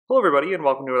Hello, everybody, and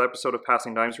welcome to an episode of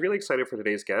Passing Dimes. Really excited for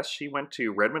today's guest. She went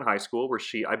to Redmond High School, where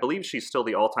I believe she's still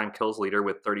the all-time kills leader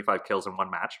with 35 kills in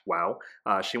one match. Wow.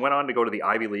 She went on to go to the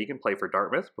Ivy League and play for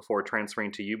Dartmouth before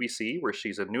transferring to UBC, where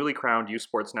she's a newly crowned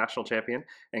USports national champion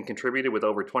and contributed with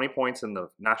over 20 points in the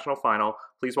national final.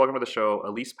 Please welcome to the show,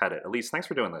 Elise Petit. Elise, thanks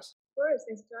for doing this. Of course,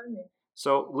 thanks for having me.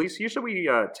 So, Lisa, usually we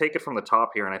take it from the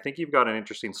top here, and I think you've got an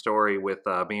interesting story with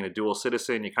being a dual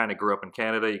citizen. You kind of grew up in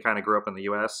Canada, you kind of grew up in the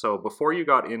U.S. So, before you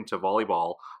got into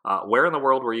volleyball, where in the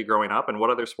world were you growing up, and what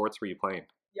other sports were you playing?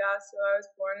 Yeah, so I was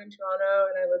born in Toronto,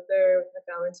 and I lived there with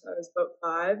my family until I was about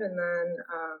 5, and then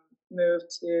moved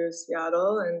to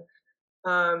Seattle,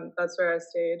 and that's where I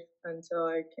stayed until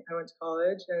I went to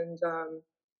college. And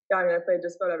yeah, I mean, I played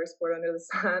just about every sport under the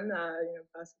sun.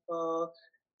 Basketball,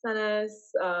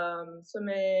 tennis,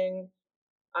 swimming.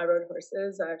 I rode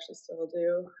horses. I actually still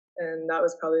do, and that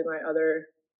was probably my other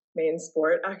main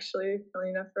sport, actually,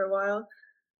 funny enough, for a while.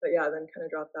 But yeah, then kind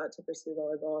of dropped that to pursue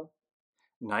volleyball.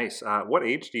 Nice. What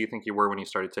age do you think you were when you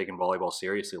started taking volleyball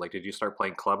seriously? Like, did you start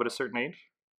playing club at a certain age?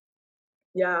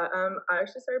 Yeah, I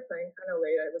actually started playing kind of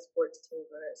late. I was 14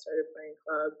 when I started playing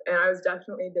club, and I was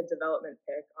definitely the development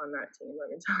pick on that team.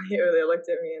 Let me tell you, they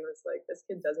looked at me and was like, "This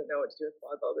kid doesn't know what to do with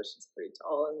volleyball, but she's pretty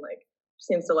tall and like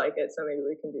seems to like it, so maybe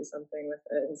we can do something with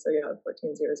it." And so yeah,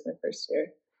 14-0 was my first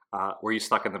year. Were you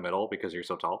stuck in the middle because you're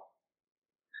so tall?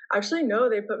 Actually,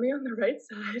 no, they put me on the right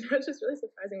side, which is really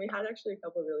surprising. We had actually a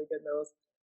couple of really good middles,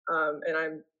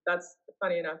 and that's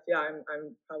funny enough. Yeah, I'm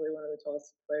probably one of the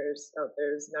tallest players out there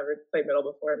who's never played middle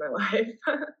before in my life.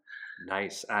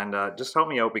 Nice. And just help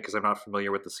me out because I'm not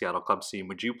familiar with the Seattle club scene.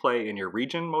 Would you play in your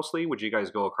region mostly? Would you guys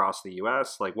go across the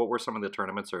U.S.? Like, what were some of the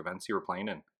tournaments or events you were playing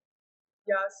in?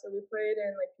 Yeah, so we played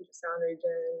in like Puget Sound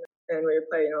region, and we would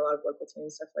play a lot of local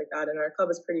teams, stuff like that. And our club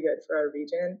was pretty good for our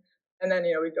region. And then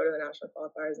we'd go to the national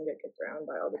qualifiers and get kicked around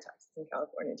by all the Texas and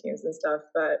California teams and stuff.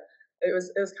 But it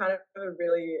was kind of a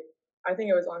really, I think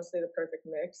it was honestly the perfect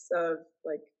mix of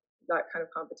like that kind of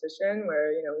competition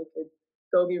where we could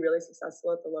go be really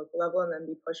successful at the local level and then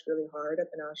be pushed really hard at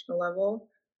the national level.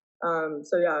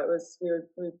 So yeah, it was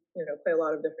we play a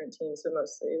lot of different teams, but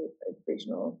mostly we played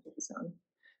regional Puget Sound.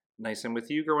 Nice. And with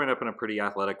you growing up in a pretty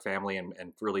athletic family and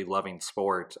really loving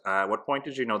sport, at what point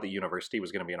did you know that university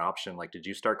was going to be an option? Like, did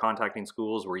you start contacting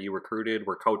schools? Were you recruited?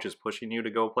 Were coaches pushing you to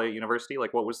go play at university?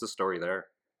 Like, what was the story there?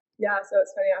 Yeah, so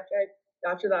it's funny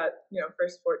after that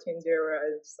first 14-0 where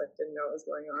I just like didn't know what was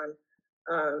going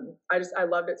on. I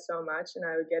loved it so much, and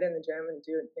I would get in the gym and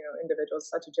do individuals,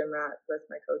 such a gym rat with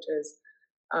my coaches.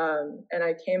 And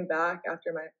I came back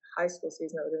after my high school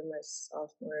season. I was in my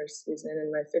sophomore season in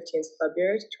my 15th club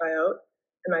year to try out.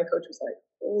 And my coach was like,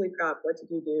 "Holy crap, what did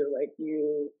you do? Like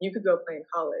you could go play in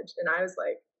college." And I was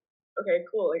like, "Okay,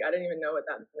 cool." Like I didn't even know what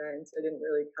that meant. I didn't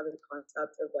really have a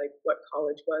concept of like what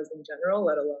college was in general,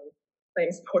 let alone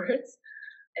playing sports.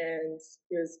 And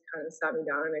he was kind of sat me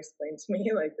down and explained to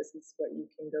me like, "This is what you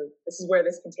can go. This is where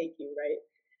this can take you, right?"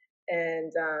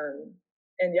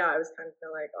 And yeah, I was kind of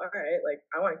like, all right, like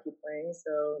I want to keep playing,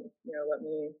 so let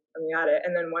me at it.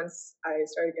 And then once I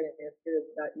started getting interviewed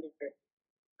that year,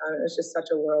 it was just such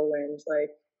a whirlwind.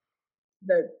 Like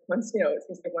it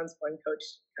seems like once one coach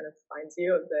kind of finds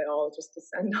you, they all just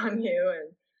descend on you,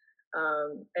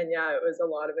 and yeah, it was a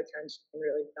lot of attention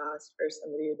really fast for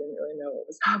somebody who didn't really know what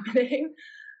was happening.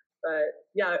 But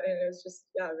yeah, and it was just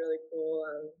really cool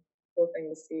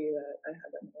thing to see that I had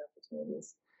that many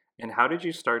opportunities. And how did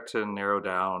you start to narrow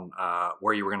down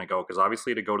where you were going to go? Because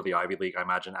obviously, to go to the Ivy League, I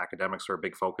imagine academics were a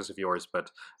big focus of yours, but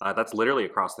that's literally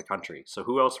across the country. So,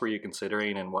 who else were you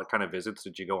considering, and what kind of visits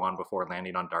did you go on before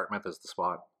landing on Dartmouth as the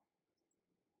spot?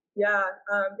 Yeah,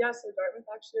 yeah. So Dartmouth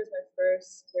actually was my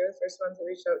first. They were the first ones that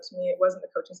reached out to me. It wasn't the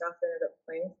coaching staff that I ended up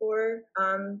playing for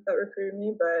that recruited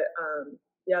me, but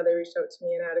yeah, they reached out to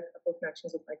me, and I had a couple of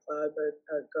connections with my club.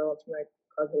 A girl from my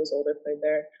club who was older played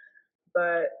there.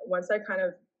 But once I kind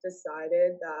of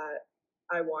decided that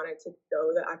I wanted to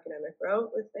go the academic route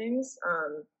with things,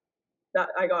 that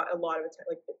I got a lot of attention.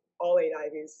 Like all 8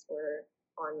 Ivies were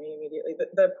on me immediately.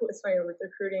 It's funny with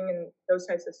recruiting and those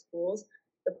types of schools.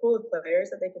 The pool of players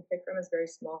that they can pick from is very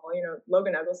small.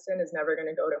 Logan Eggleston is never going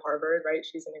to go to Harvard, right?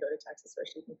 She's going to go to Texas where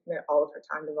she can commit all of her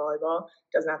time to volleyball,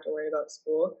 doesn't have to worry about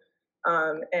school.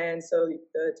 And so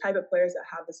the type of players that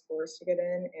have the scores to get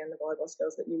in and the volleyball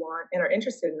skills that you want and are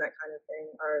interested in that kind of thing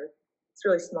it's a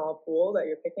really small pool that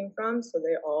you're picking from. So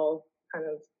they all kind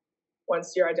of,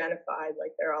 once you're identified,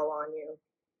 like they're all on you.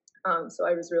 So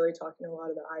I was really talking to a lot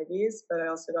of the Ivies, but I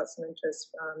also got some interest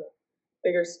from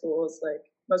bigger schools, like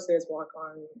mostly as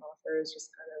walk-on offers,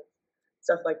 just kind of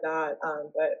stuff like that.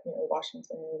 But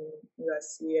Washington,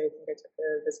 USC, I think I took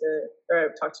a visit, or I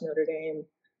talked to Notre Dame.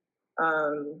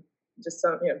 um, just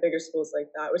some bigger schools like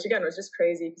that, which again was just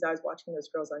crazy because I was watching those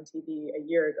girls on TV a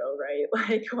year ago, right?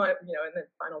 Like in the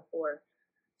Final Four.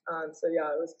 So yeah,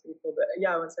 it was pretty cool. But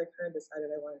yeah, once I kind of decided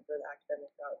I wanted to go the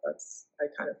academic route, that's I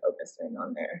kind of focused in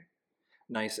on there.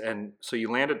 Nice. And so you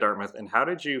landed Dartmouth, and how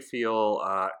did you feel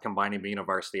combining being a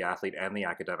varsity athlete and the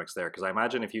academics there? Because I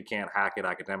imagine if you can't hack it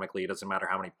academically, it doesn't matter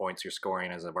how many points you're scoring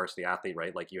as a varsity athlete,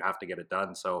 right? Like you have to get it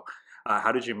done. So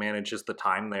how did you manage just the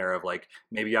time there of like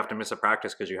maybe you have to miss a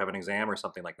practice because you have an exam or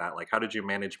something like that? Like how did you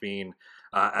manage being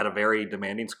at a very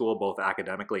demanding school, both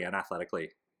academically and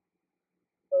athletically?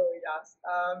 Oh yes,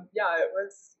 yeah. It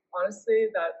was honestly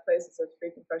that place is a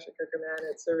freaking pressure cooker, man.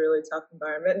 It's a really tough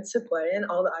environment to play in.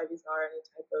 All the Ivies are any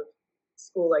type of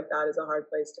school like that is a hard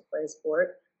place to play a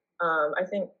sport. I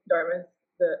think Dartmouth,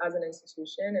 as an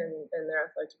institution and their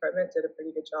athletic department, did a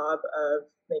pretty good job of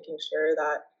making sure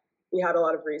that we had a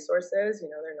lot of resources.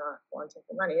 They're not wanting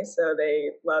for money, so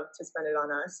they love to spend it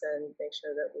on us and make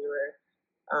sure that we were,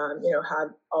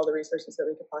 had all the resources that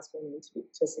we could possibly need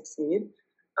to succeed.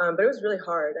 But it was really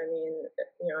hard. I mean,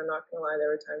 I'm not gonna lie. There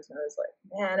were times when I was like,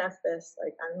 "Man, f this!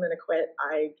 Like, I'm gonna quit.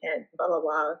 I can't." Blah blah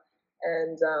blah.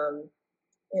 And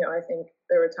I think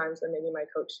there were times when maybe my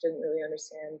coach didn't really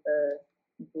understand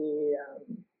the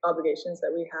obligations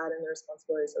that we had and the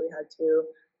responsibilities that we had too.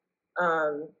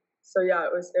 So yeah,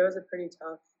 it was a pretty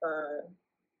tough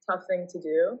thing to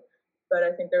do, but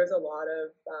I think there was a lot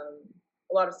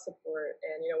of support,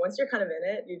 and once you're kind of in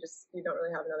it, you don't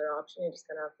really have another option. You just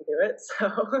kind of have to do it.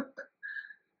 So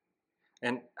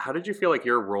And how did you feel like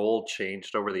your role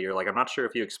changed over the year? Like, I'm not sure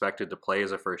if you expected to play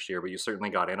as a first year, but you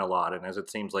certainly got in a lot. And as it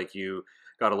seems like you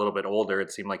got a little bit older,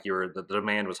 it seemed like the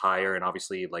demand was higher, and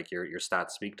obviously, like your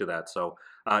stats speak to that. So,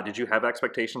 did you have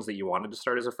expectations that you wanted to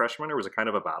start as a freshman, or was it kind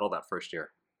of a battle that first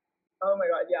year? oh my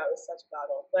god, yeah, it was such a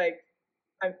battle. Like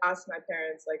I asked my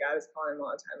parents, like I was calling them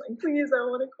all the time, like, please, I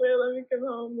want to quit. Let me come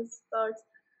home. This sucks.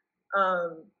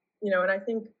 And I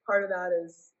think part of that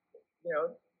is,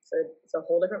 it's a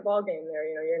whole different ball game there.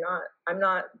 I'm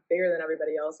not bigger than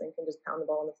everybody else and can just pound the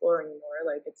ball on the floor anymore.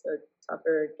 Like it's a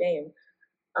tougher game.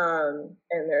 And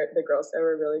the girls there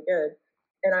were really good.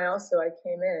 And I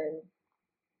came in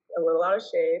a little out of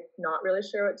shape, not really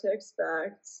sure what to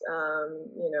expect.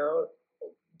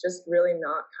 Just really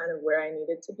not kind of where I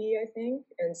needed to be, I think.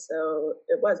 And so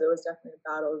it was definitely a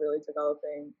battle really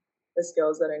developing the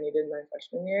skills that I needed in my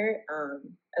freshman year.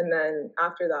 And then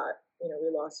after that,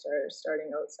 we lost our starting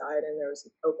outside and there was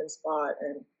an open spot.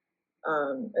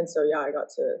 And so, yeah, I got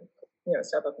to,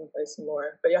 step up and play some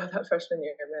more. But yeah, that freshman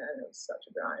year, man, it was such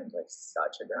a grind, like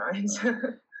such a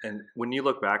grind. And when you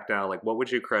look back now, like what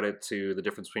would you credit to the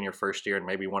difference between your first year and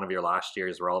maybe one of your last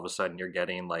years where all of a sudden you're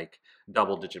getting like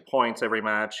double digit points every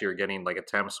match, you're getting like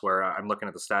attempts where I'm looking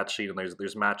at the stat sheet and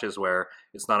there's matches where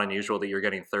it's not unusual that you're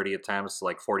getting 30 attempts,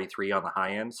 like 43 on the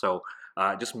high end. So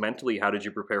just mentally, how did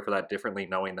you prepare for that differently,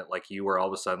 knowing that like you were all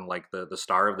of a sudden like the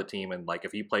star of the team and like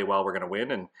if you play well, we're going to win.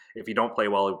 And if you don't play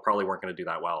well, we probably weren't going to do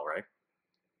that well, right?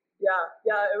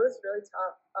 Yeah, it was really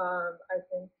tough. I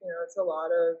think it's a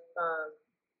lot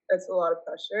of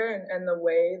pressure, and the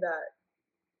way that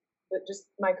just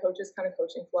my coach's kind of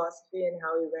coaching philosophy and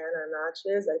how we ran our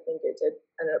matches, I think it did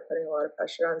ended up putting a lot of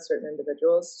pressure on certain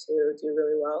individuals to do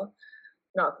really well.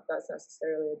 Not that that's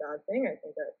necessarily a bad thing. I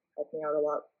think that helped me out a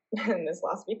lot in this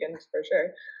last weekend for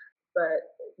sure.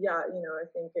 But yeah, I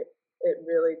think it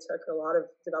really took a lot of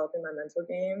developing my mental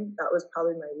game. That was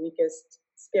probably my weakest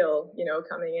skill,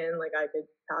 coming in. Like I could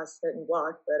pass, hit, and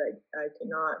block, but I could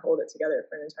not hold it together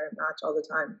for an entire match all the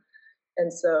time. And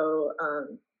so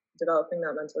developing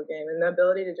that mental game and the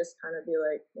ability to just kind of be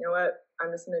like, you know what,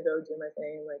 I'm just gonna go do my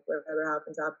thing. Like whatever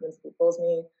happens, happens. If he pulls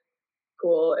me,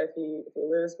 cool. If we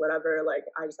lose, whatever. Like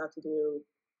I just have to do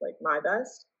like my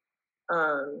best.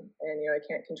 And I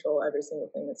can't control every single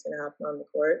thing that's gonna happen on the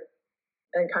court.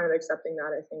 And kind of accepting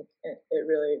that, I think it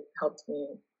really helped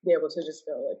me be able to just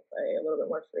feel like play a little bit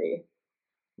more free.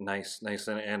 Nice, nice.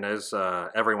 And as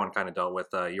everyone kind of dealt with,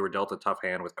 you were dealt a tough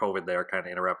hand with COVID there, kind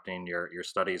of interrupting your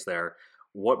studies there.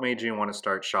 What made you want to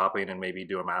start shopping and maybe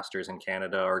do a master's in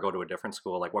Canada or go to a different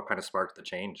school? Like, what kind of sparked the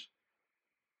change?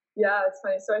 Yeah, it's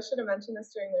funny. So I should have mentioned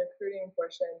this during the recruiting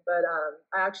portion, but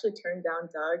I actually turned down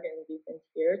Doug and Ethan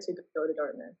here to go to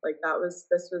Dartmouth. Like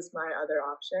this was my other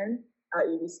option at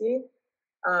UBC.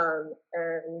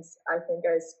 And I think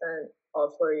I spent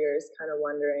all 4 years kind of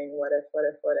wondering what if, what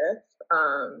if, what if.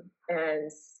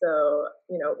 And so,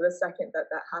 the second that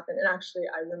happened, and actually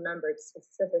I remembered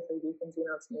specifically Ethan's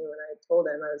email to me when I told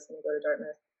him I was going to go to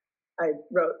Dartmouth. I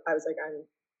was like,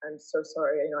 I'm so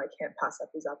sorry. I can't pass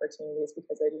up these opportunities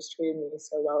because they just treated me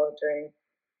so well during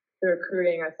the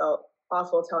recruiting. I felt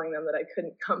awful telling them that I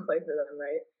couldn't come play for them,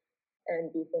 right? And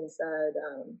Ethan said,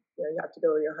 you have to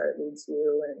go where your heart leads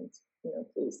you, and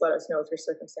please let us know if your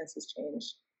circumstances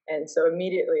change. And so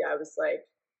immediately I was like,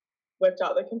 whipped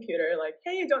out the computer, like,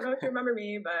 hey, don't know if you remember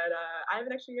me, but I have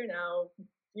an extra year now.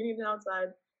 You need an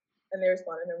outside. And they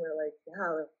responded and were like,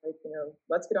 yeah,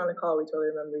 let's get on a call. We totally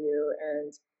remember you.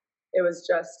 And it was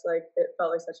just like, it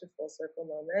felt like such a full circle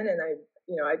moment. And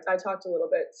I talked a little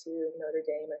bit to Notre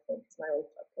Dame, I think, because my old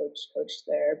coach coached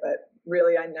there, but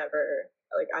really I never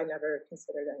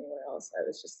considered anywhere else. I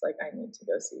was just like, I need to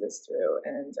go see this through.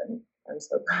 And I'm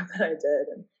so glad that I did.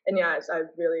 And yeah, I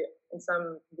really, in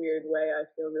some weird way, I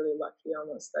feel really lucky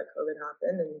almost that COVID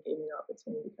happened and gave me the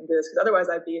opportunity to come do this. Because otherwise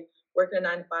I'd be working a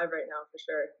 9 to 5 right now for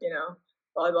sure.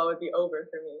 Volleyball would be over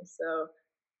for me. So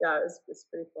yeah, it's a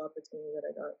pretty cool opportunity that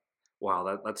I got.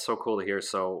 Wow, that's so cool to hear.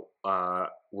 So,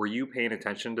 were you paying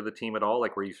attention to the team at all?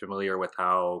 Like, were you familiar with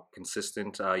how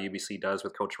consistent UBC does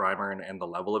with Coach Reimer and the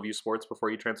level of USports before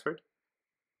you transferred?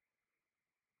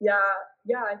 Yeah.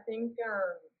 I think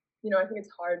I think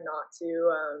it's hard not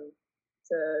to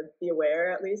be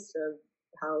aware at least of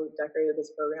how decorated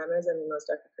this program is. I mean, most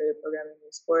decorated program in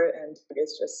the sport, and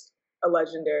it's just a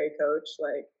legendary coach.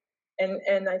 Like,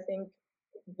 and I think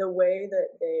the way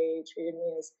that they treated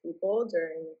me as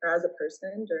as a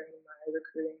person during my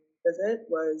recruiting visit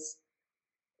was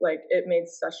like, it made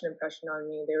such an impression on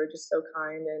me. They were just so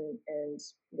kind, and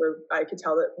I could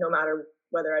tell that no matter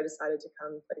whether I decided to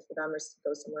come play for them or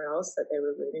go somewhere else, that they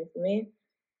were rooting for me.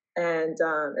 And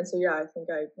so yeah, I think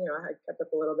I had kept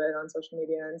up a little bit on social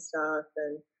media and stuff,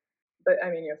 but I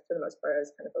mean, for the most part, I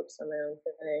was kind of focused on my own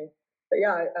thing. But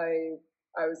yeah,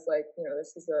 I was like,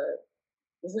 this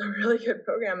is a really good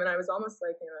program. And I was almost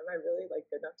like, am I really like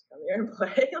good enough to come here and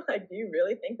play? Like, do you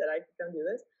really think that I could come do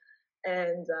this?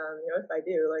 And if I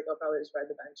do, like, I'll probably just ride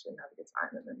the bench and have a good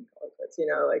time and then call it quits.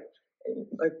 Like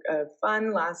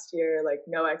fun last year, like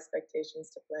no expectations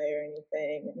to play or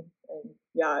anything. And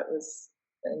yeah, it was,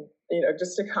 and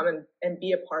just to come and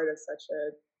be a part of such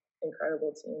a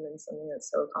incredible team and something that's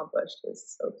so accomplished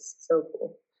is so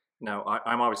cool. Now,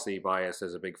 I'm obviously biased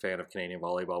as a big fan of Canadian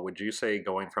volleyball. Would you say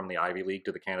going from the Ivy League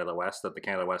to the Canada West, that the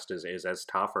Canada West is as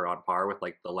tough or on par with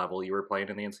like the level you were playing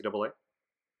in the NCAA?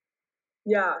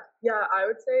 Yeah, I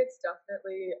would say it's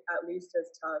definitely at least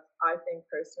as tough. I think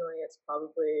personally, it's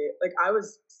probably like, I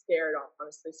was scared,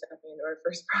 honestly, stepping into our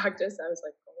first practice. I was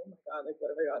like, oh my God, like, what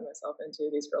have I gotten myself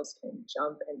into? These girls can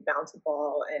jump and bounce a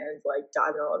ball and like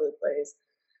dive all over the place.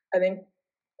 I think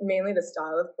mainly the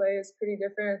style of play is pretty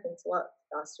different. I think it's a lot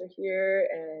faster here,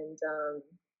 and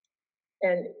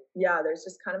yeah, there's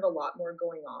just kind of a lot more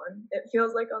going on. It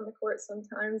feels like on the court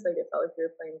sometimes. Like, it felt like we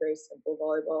were playing very simple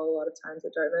volleyball a lot of times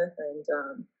at Dartmouth,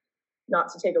 and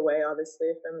not to take away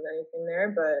obviously from anything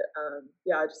there, but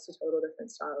yeah, just a total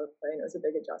different style of play. And it was a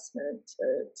big adjustment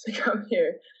to come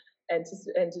here and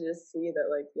to just see that,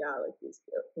 like, yeah, like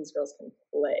these girls can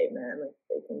play, man. Like,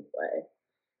 they can play.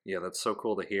 Yeah, that's so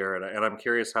cool to hear. And I'm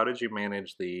curious, how did you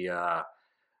manage the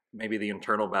maybe the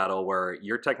internal battle where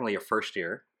you're technically a first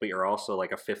year, but you're also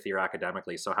like a fifth year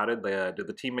academically? So how did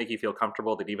the team make you feel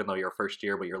comfortable that even though you're a first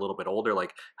year, but you're a little bit older,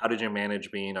 like how did you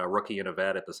manage being a rookie and a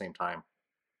vet at the same time?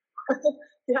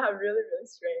 Yeah, really, really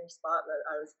strange spot that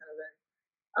I was kind of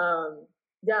in.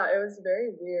 Yeah, it was very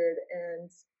weird. And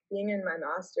being in my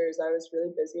master's, I was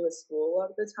really busy with school a lot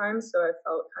of the time, so I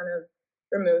felt kind of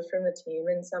removed from the team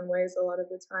in some ways a lot of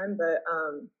the time, but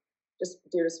just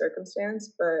due to circumstance.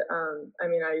 But I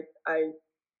mean, I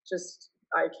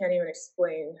can't even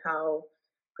explain how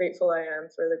grateful I am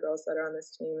for the girls that are on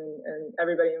this team, and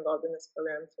everybody involved in this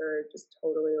program for just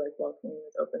totally like welcoming me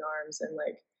with open arms. And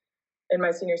like, in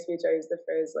my senior speech, I used the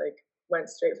phrase like, went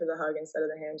straight for the hug instead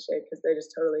of the handshake, because they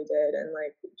just totally did, and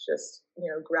like just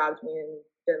grabbed me and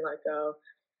didn't let go,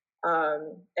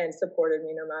 and supported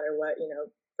me no matter what.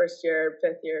 First year,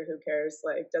 fifth year, who cares?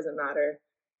 Like, doesn't matter.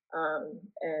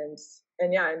 And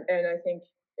yeah, and I think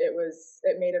it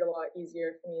made it a lot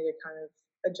easier for me to kind of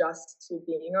adjust to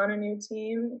being on a new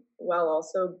team while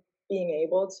also being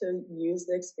able to use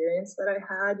the experience that I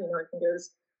had. I think it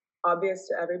was obvious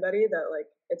to everybody that like,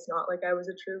 it's not like I was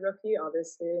a true rookie.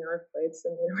 Obviously, I've played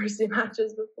some university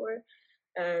matches before,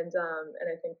 and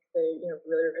I think they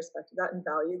really respected that and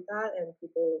valued that, and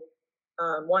people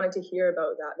wanted to hear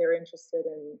about that. They were interested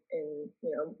in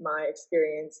my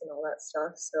experience and all that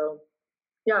stuff. So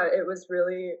yeah, it was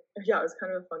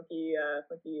kind of a funky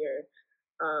year.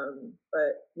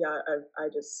 But yeah, I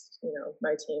just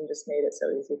my team just made it so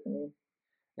easy for me.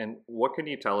 And what can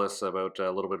you tell us about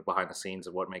a little bit behind the scenes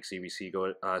of what makes UBC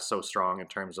go so strong in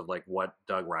terms of like what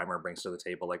Doug Reimer brings to the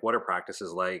table? Like, what are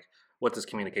practices like? what's his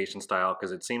communication style?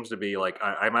 Because it seems to be like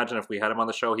I imagine if we had him on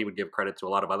the show, he would give credit to a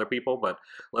lot of other people. But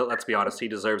let's be honest, he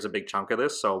deserves a big chunk of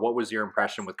this. So, what was your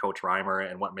impression with Coach Reimer,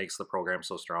 and what makes the program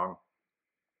so strong?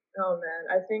 Oh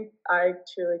man, I think I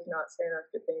truly cannot say enough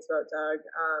good things about Doug.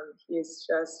 He's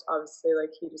just obviously like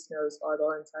he just knows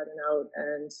volleyball inside and out,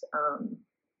 and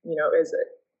you know is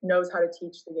knows how to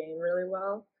teach the game really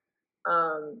well.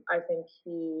 I think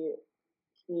he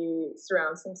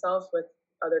surrounds himself with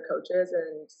other coaches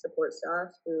and support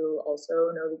staff who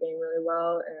also know the game really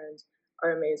well and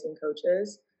are amazing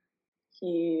coaches.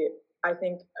 He, I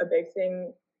think, a big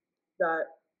thing that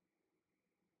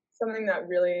something that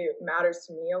really matters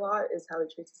to me a lot is how he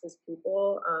treats his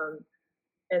people.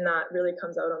 And that really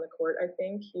comes out on the court. I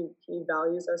think he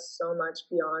values us so much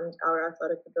beyond our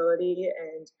athletic ability,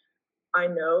 and I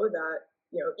know that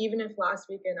even if last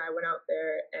weekend I went out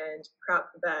there and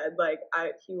crapped the bed, like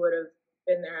he would have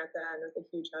been there at the end with a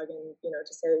huge hug and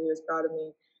to say that he was proud of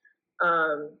me.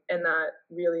 And that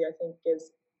really I think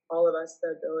gives all of us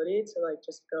the ability to like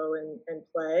just go and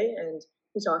play. And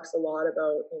he talks a lot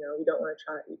about we don't want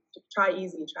to try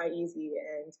easy,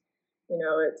 and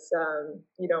it's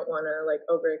you don't want to like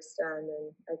overextend.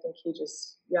 And I think he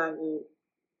just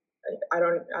I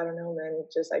don't know, man.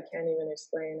 It just I can't even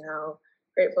explain how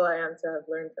grateful I am to have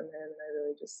learned from him. And I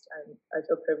really just I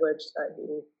feel privileged that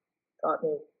he thought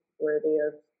me worthy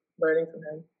of learning from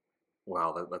him.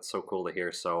 Wow, that's so cool to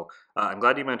hear. So I'm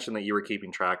glad you mentioned that you were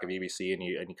keeping track of EBC and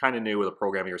you kind of knew the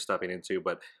program you were stepping into.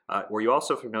 But were you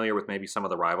also familiar with maybe some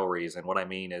of the rivalries? And what I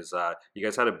mean is, you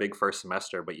guys had a big first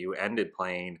semester, but you ended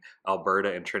playing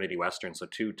Alberta and Trinity Western, so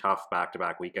two tough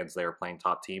back-to-back weekends. They were playing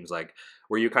top teams. Like,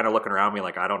 were you kind of looking around me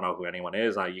like, I don't know who anyone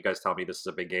is? You guys tell me this is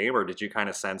a big game, or did you kind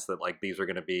of sense that like these are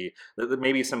going to be that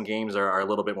maybe some games are a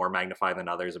little bit more magnified than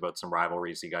others about some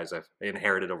rivalries you guys have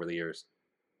inherited over the years?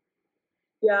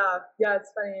 Yeah, it's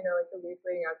funny, like the week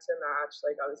leading up to a match,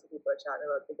 like obviously people are chatting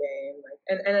about the game, like,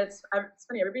 and it's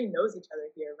funny, everybody knows each other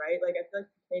here, right? Like I feel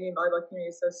like the Canadian volleyball community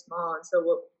is so small, and so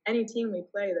any team we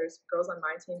play, there's girls on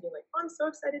my team being like, "Oh, I'm so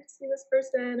excited to see this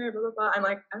person," or blah blah blah. I'm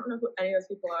like, I don't know who any of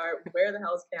those people are. Where the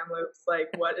hell is Kamloops?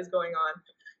 Like, what is going on?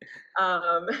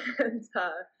 Um, and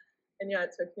and yeah,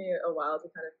 it took me a while to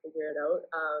kind of figure it out.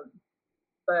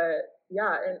 But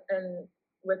yeah, and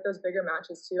with those bigger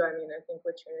matches too, I mean, I think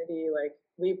with Trinity, like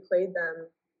we played them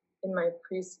in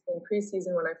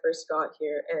preseason when I first got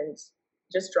here, and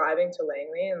just driving to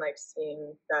Langley and like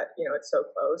seeing that it's so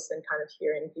close, and kind of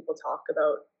hearing people talk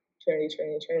about Trinity.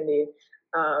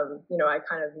 I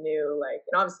kind of knew, like,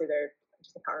 and obviously they're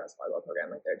just a powerhouse volleyball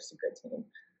program, like they're just a good team,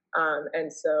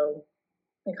 and so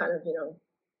I kind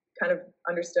of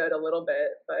understood a little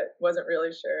bit, but wasn't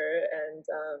really sure.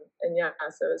 And yeah,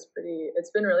 so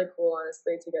it's been really cool,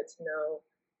 honestly, to get to know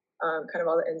kind of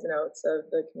all the ins and outs of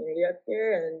the community up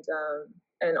here,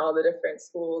 and all the different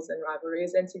schools and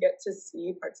rivalries, and to get to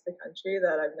see parts of the country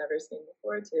that I've never seen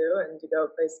before too, and to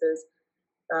go places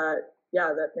that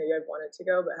maybe I've wanted to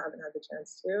go but haven't had the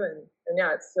chance to. And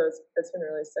yeah, it's been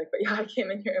really sick. But yeah, I came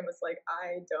in here and was like,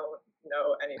 I don't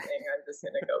know anything. I'm just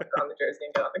gonna go put on the jersey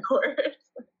and get on the court.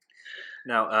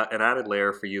 Now, an added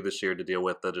layer for you this year to deal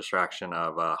with the distraction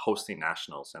of hosting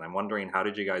nationals, and I'm wondering how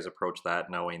did you guys approach that,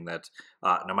 knowing that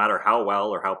no matter how well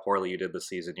or how poorly you did this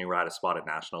season, you were at a spot at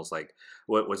nationals. Like,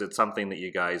 was it something that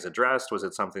you guys addressed? Was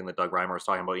it something that Doug Reimer was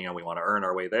talking about? We want to earn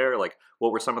our way there. Like,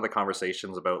 what were some of the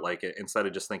conversations about? Like, instead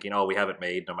of just thinking, oh, we haven't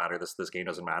made, no matter this game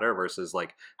doesn't matter, versus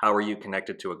like, how are you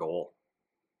connected to a goal?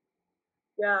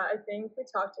 Yeah, I think we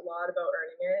talked a lot about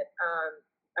earning it.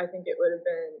 I think it would have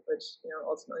been, which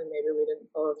ultimately maybe we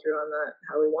didn't follow through on that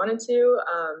how we wanted to.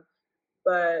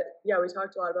 But yeah, we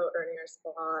talked a lot about earning our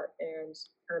spot and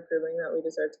kind of proving that we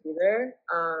deserve to be there.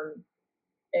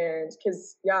 And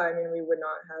because I mean, we would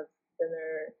not have been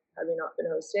there had we not been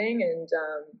hosting. And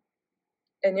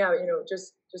yeah,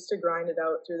 just to grind it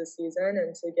out through the season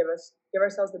and to give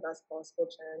ourselves the best possible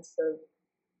chance of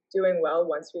doing well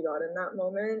once we got in that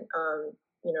moment.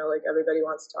 Like everybody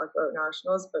wants to talk about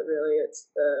nationals, but really it's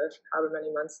the however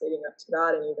many months leading up to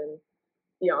that and even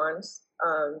beyond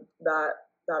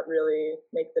that really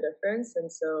make the difference.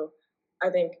 And so I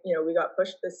think we got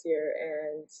pushed this year,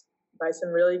 and by some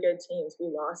really good teams. We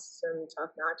lost some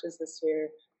tough matches this year,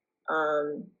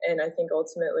 and I think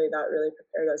ultimately that really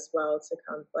prepared us well to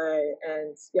come play.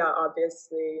 And yeah,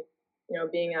 obviously,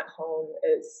 being at home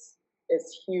is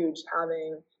huge.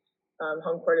 Having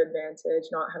home court advantage,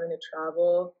 not having to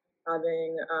travel,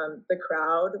 having the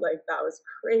crowd, like that was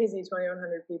crazy.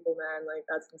 2,100 people, man, like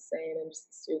that's insane. And just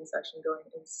the student section going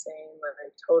insane,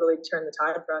 like totally turned the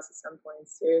tide for us at some point,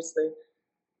 seriously.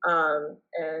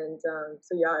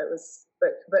 So yeah, it was.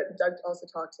 But Doug also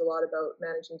talks a lot about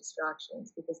managing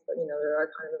distractions because there are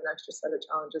kind of an extra set of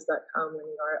challenges that come when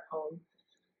you are at home.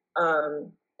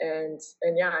 And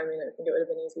yeah, I mean, I think it would have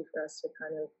been easy for us to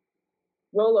kind of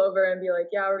roll over and be like,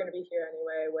 yeah, we're going to be here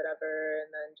anyway, whatever,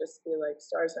 and then just be like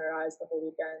stars in our eyes the whole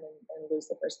weekend and lose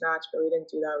the first match. But we didn't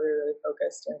do that. We were really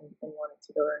focused and wanted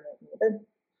to go earn it, and we did.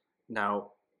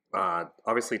 Now,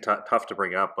 obviously tough to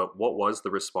bring up, but what was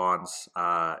the response?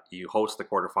 You host the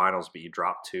quarterfinals, but you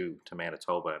drop two to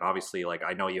Manitoba, and obviously, like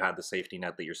I know you had the safety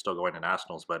net that you're still going to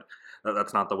nationals, but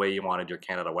that's not the way you wanted your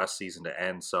Canada West season to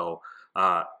end. So,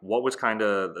 what was kind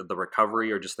of the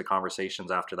recovery or just the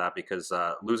conversations after that? Because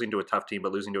losing to a tough team,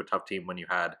 but losing to a tough team when you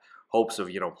had hopes of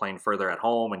playing further at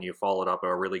home and you followed up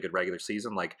a really good regular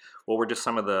season, like what were just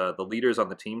some of the leaders on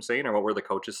the team saying, or what were the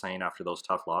coaches saying after those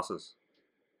tough losses?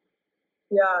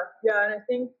 Yeah, and I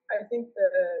think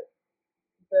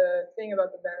the thing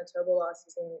about the Manitoba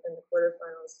losses in the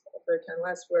quarterfinals for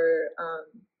CanWest were,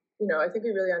 I think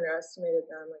we really underestimated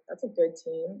them. Like that's a good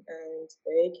team, and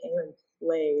they came and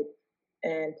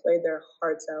played their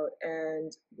hearts out,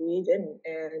 and we didn't.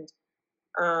 And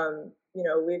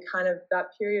we kind of that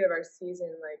period of our season,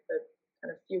 like the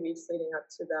kind of few weeks leading up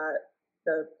to that,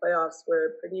 the playoffs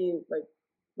were pretty like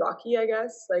rocky, I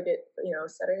guess. Like it,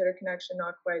 setter hitter connection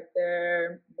not quite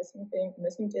there,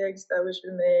 missing digs that we should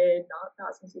have made, not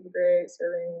passing super great,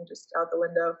 serving just out the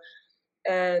window,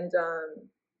 and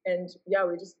yeah,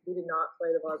 we did not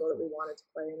play the volleyball that we wanted to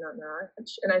play in that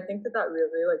match, and I think that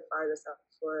really like fired us up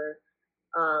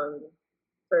um,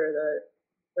 for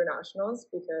nationals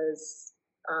because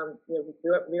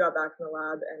we got back in the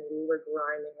lab and we were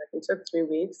grinding. Like we took 3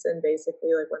 weeks and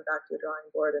basically like went back to the drawing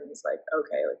board and was like,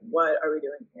 okay, like what are we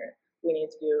doing here? We need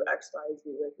to do X, Y, Z.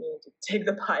 Like we need to take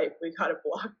the pipe. We got to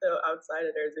block the outside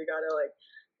hitters. We got to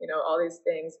all these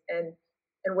things and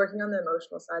working on the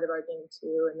emotional side of our game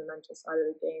too and the mental side of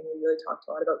the game. We really talked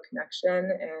a lot about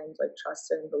connection and like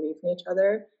trust and belief in each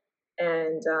other.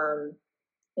 And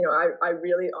I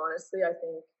really honestly I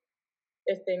think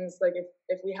if things like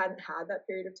if we hadn't had that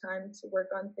period of time to work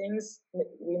on things,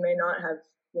 we may not have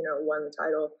won the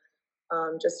title,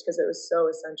 just because it was so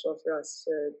essential for us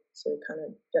to kind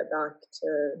of get back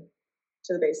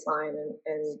to the baseline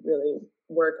and really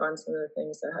work on some of the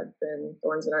things that had been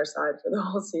thorns in our side for the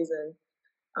whole season.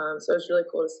 So it's really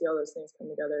cool to see all those things come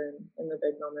together in the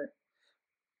big moment.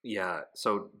 Yeah,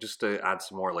 so just to add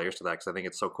some more layers to that, because I think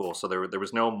it's so cool. So there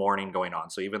was no mourning going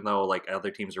on. So even though like other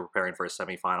teams are preparing for a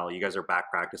semifinal, you guys are back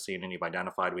practicing and you've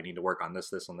identified we need to work on this,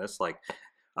 this, and this. Like,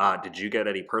 did you get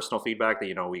any personal feedback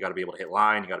that we got to be able to hit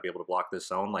line, you got to be able to block this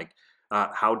zone? Like,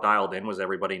 how dialed in was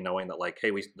everybody knowing that like, hey,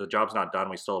 the job's not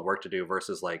done, we still have work to do,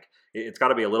 versus like it's got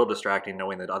to be a little distracting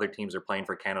knowing that other teams are playing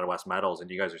for Canada West medals and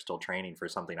you guys are still training for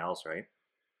something else, right?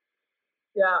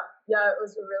 Yeah, it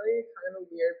was a really kind of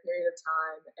a weird period of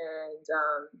time,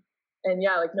 and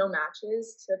yeah, like no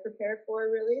matches to prepare for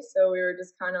really. So we were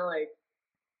just kind of like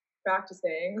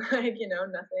practicing, like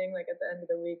nothing like at the end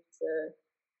of the week to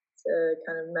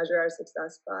kind of measure our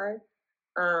success by.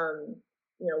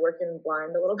 Working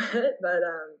blind a little bit, but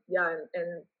yeah,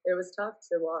 and it was tough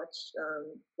to watch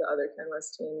the other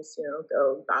CanWest teams,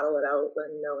 go battle it out,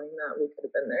 and knowing that we could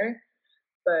have been there.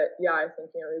 But yeah, I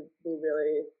think we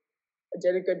really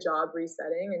did a good job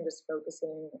resetting and just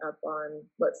focusing up on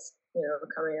what's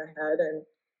coming ahead and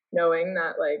knowing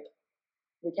that like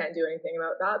we can't do anything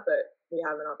about that, but we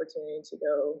have an opportunity to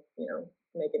go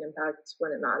make an impact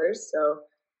when it matters. So,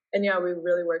 and yeah, we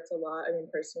really worked a lot. I mean,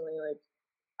 personally, like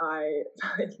I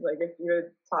like if you had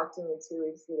talked to me 2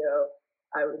 weeks ago,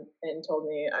 I would and told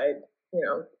me I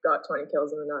got 20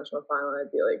 kills in the national final, I'd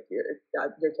be like,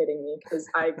 you're kidding me, because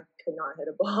I could not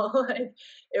hit a ball. Like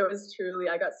it was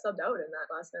truly, I got subbed out in that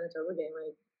last Manitoba game.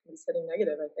 I was hitting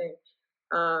negative, I think.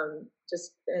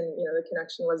 Just and the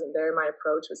connection wasn't there. My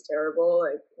approach was terrible,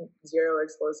 like zero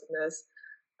explosiveness.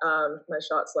 My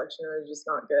shot selection was just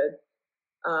not good.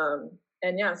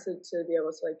 And yeah, so to be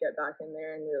able to like get back in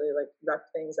there and really like rep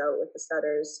things out with the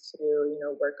setters to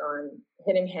work on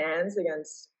hitting hands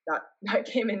against that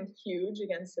came in huge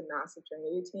against a massive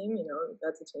Trinity team.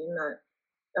 That's a team that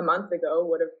a month ago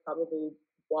would have probably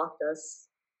blocked us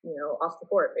off the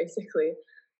court basically.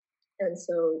 And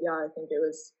so yeah, I think it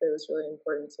was really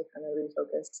important to kind of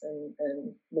refocus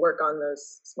and work on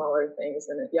those smaller things.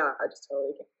 And yeah, I just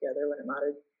totally came together when it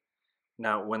mattered.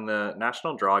 Now, when the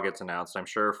national draw gets announced, I'm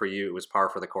sure for you it was par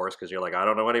for the course because you're like, I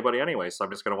don't know anybody anyway, so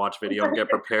I'm just going to watch video and get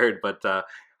prepared. But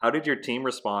how did your team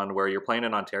respond where you're playing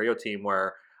an Ontario team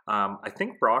where I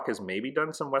think Brock has maybe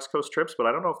done some West Coast trips, but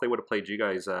I don't know if they would have played you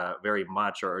guys very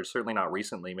much, or certainly not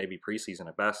recently, maybe preseason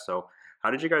at best. So,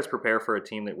 how did you guys prepare for a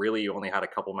team that really only had a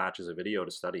couple matches of video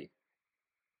to study?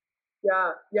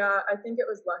 Yeah. I think it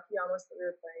was lucky almost that we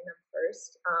were playing them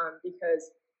first,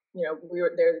 because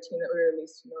they're the team that we were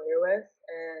least familiar with,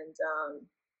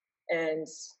 and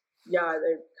yeah,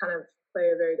 they kind of play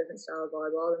a very different style of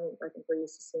volleyball than I think we're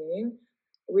used to seeing.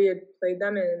 We had played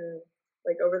them in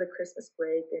like over the Christmas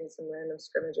break in some random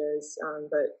scrimmages,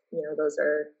 but those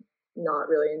are not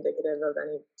really indicative of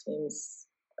any team's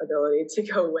ability to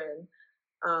go win.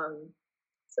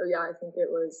 So yeah, I think it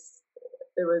was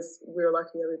we were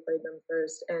lucky that we played them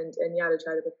first, and yeah, to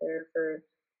try to prepare for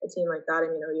a team like that. I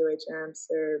mean, UHMs,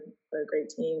 they're a great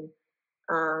team.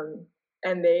 Um,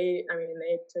 and they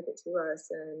took it to us,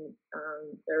 and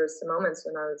there was some moments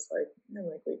when I was like, man,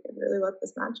 like we could really let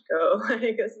this match go.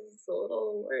 Like this is a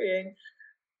little worrying.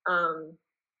 Um,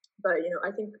 but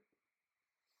I think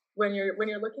when you're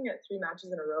looking at three matches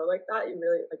in a row like that, you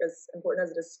really, like, as important as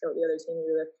it is to scout the other team, you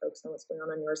really have to focus on what's going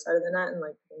on your side of the net and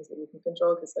like things that you can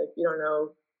control, because like you don't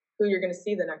know who you're going to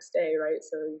see the next day, right?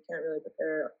 So you can't really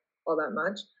prepare all that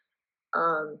much.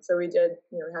 So we did,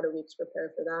 we had a week to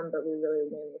prepare for them, but we really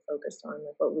mainly focused on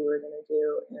like what we were going to do,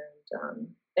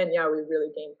 and yeah, we really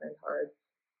game planned hard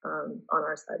on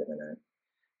our side of the net.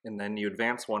 And then you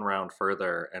advance one round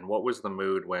further, and what was the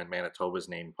mood when Manitoba's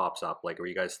name pops up? Like, were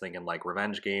you guys thinking like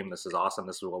revenge game? This is awesome.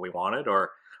 This is what we wanted,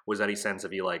 or was any sense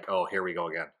of you like, oh, here we go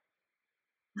again?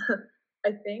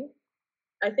 I think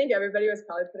I think everybody was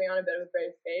probably putting on a bit of a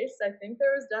brave face. I think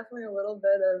there was definitely a little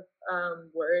bit of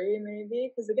worry,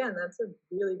 maybe, because again, that's a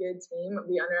really good team.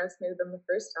 We underestimated them the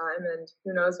first time, and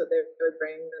who knows what they would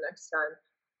bring the next time.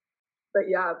 But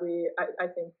yeah, I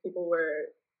think people were,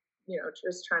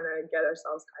 just trying to get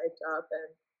ourselves hyped up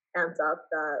and amped up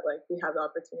that like we have the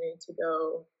opportunity to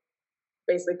go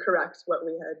basically correct what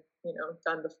we had,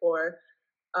 done before.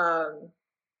 Um,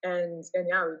 and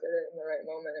yeah, we did it in the right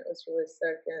moment. It was really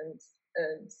sick, and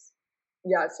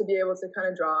yeah, to be able to kind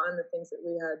of draw on the things that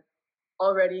we had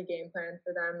already game planned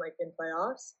for them, like in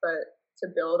playoffs, but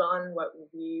to build on what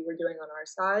we were doing on our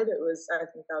side, I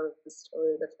think that was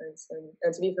totally the difference.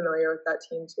 And to be familiar with that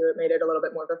team too, it made it a little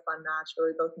bit more of a fun match where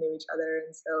we both knew each other.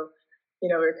 And so, we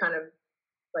are kind of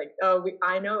like, oh,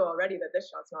 I know already that this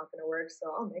shot's not going to work,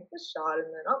 so I'll make this shot. And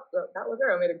then, oh, that was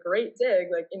her. I made a great dig.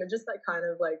 Like, just that kind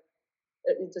of like,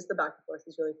 just the back and forth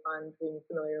is really fun being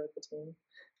familiar with the team.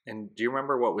 And do you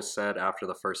remember what was said after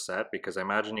the first set? Because I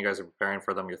imagine you guys are preparing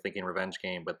for them, you're thinking revenge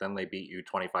game, but then they beat you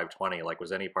 25-20. Like,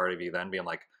 was any part of you then being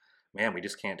like, man, we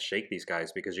just can't shake these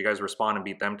guys? Because you guys respond and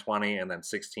beat them 20 and then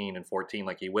 16 and 14,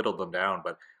 like you whittled them down.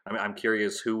 But I'm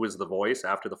curious, who was the voice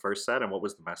after the first set and what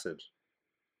was the message?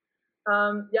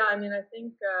 Yeah, I mean, I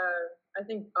think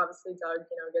obviously Doug,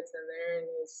 gets in there and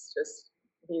it's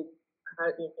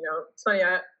funny.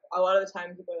 A lot of the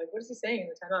time people are like, "What is he saying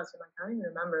in the timeouts?" I'm like, I don't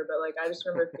even remember, but like I just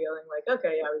remember feeling like,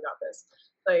 okay, yeah, we got this.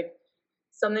 Like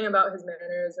something about his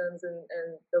mannerisms and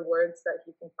the words that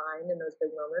he can find in those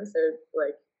big moments. They're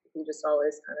like he just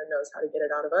always kind of knows how to get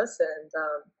it out of us. And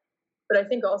but I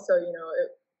think also,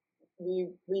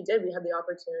 we had the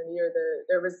opportunity, or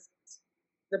there was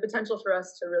the potential for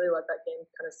us to really let that game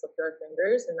kind of slip through our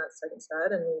fingers in that second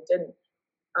set, and we didn't.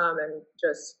 And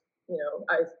just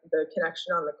the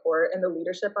connection on the court and the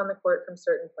leadership on the court from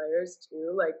certain players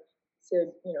too, like to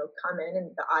come in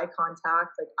and the eye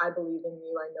contact, like I believe in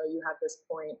you, I know you have this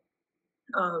point.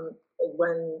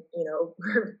 When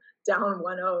we're down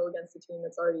 1-0 against a team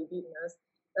that's already beaten us,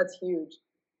 that's huge.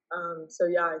 So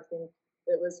yeah, I think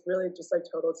it was really just like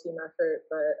total team effort.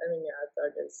 But I mean, yeah,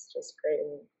 Doug is just great,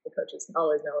 and the coaches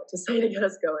always know what to say to get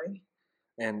us going.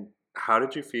 And how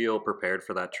did you feel prepared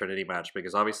for that Trinity match?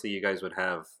 Because obviously you guys would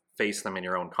have faced them in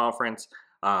your own conference,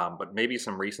 but maybe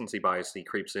some recency bias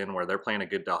creeps in where they're playing a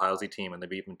good Dalhousie team and they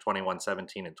beat them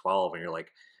 21-17 and 12, and you're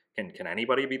like, can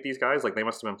anybody beat these guys? Like they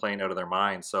must have been playing out of their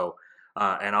minds. So,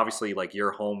 and obviously like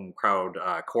your home crowd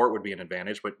court would be an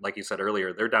advantage, but like you said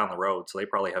earlier, they're down the road, so they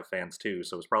probably have fans too.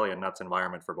 So it was probably a nuts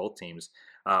environment for both teams.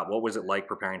 What was it like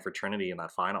preparing for Trinity in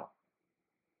that final?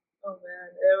 Oh man,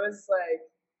 it was like,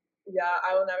 yeah,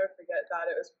 I will never forget that.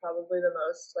 It was probably the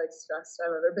most like stressed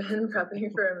I've ever been prepping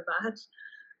for a match.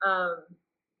 Um,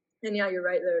 and yeah, you're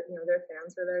right. Their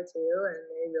fans were there too, and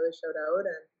they really showed out.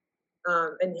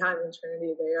 And yeah, I mean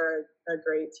Trinity, they are a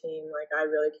great team. Like I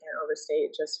really can't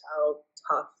overstate just how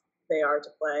tough they are to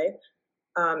play.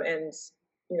 And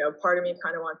part of me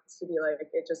kind of wants to be like,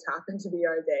 it just happened to be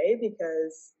our day,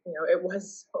 because it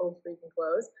was so freaking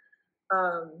close.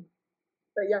 Um,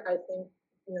 but yeah, I think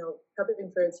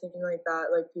prepping for a team like that,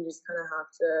 like you just kind of have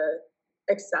to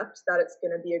accept that it's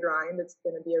going to be a grind. It's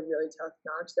going to be a really tough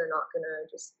match. They're not going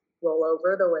to just roll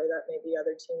over the way that maybe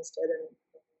other teams did in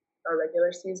our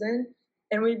regular season.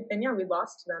 And we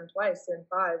lost to them twice in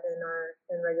 5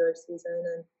 in regular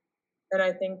season. And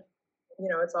I think,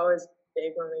 it's always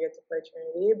big when we get to play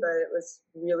Trinity, but it was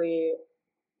really,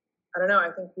 I don't know,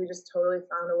 I think we just totally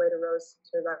found a way to rise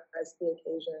to the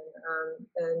occasion.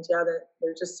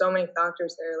 There's just so many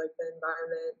factors there, like the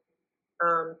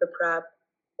environment, the prep,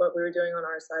 what we were doing on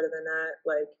our side of the net.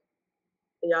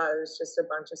 It was just a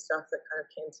bunch of stuff that kind of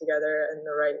came together at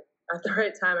the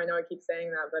right time. I know I keep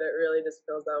saying that, but it really just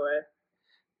feels that way.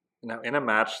 Now, in a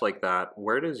match like that,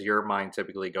 where does your mind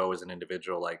typically go as an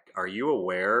individual? Like, are you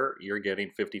aware you're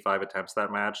getting 55 attempts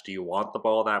that match? Do you want the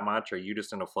ball that much? Are you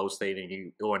just in a flow state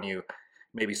and when you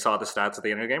maybe saw the stats at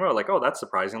the end of the game, or like, oh, that's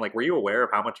surprising? Like, were you aware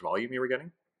of how much volume you were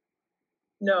getting?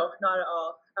 No, not at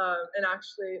all. And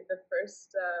actually,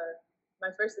 my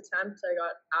first attempt, I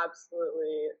got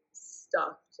absolutely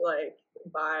stuffed,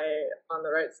 on the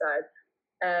right side.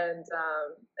 And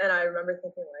I remember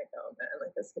thinking oh man,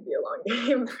 this could be a long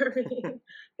game for me.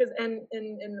 Because in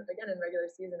regular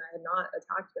season, I had not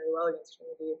attacked very well against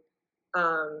Trinity.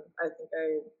 I think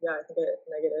I hit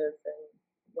negative in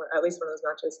at least one of those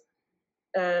matches.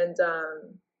 And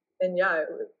it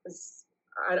was,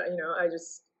 I don't,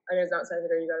 as an outside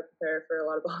hitter, you got to prepare for a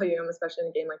lot of volume, especially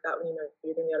in a game like that when you're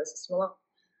going to be out of system a lot.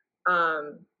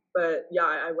 But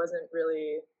I wasn't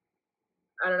really.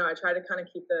 I don't know. I try to kind of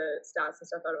keep the stats and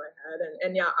stuff out of my head,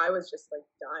 and I was just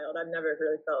dialed. I've never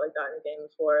really felt like that in a game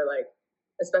before.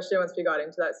 Especially once we got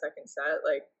into that second set,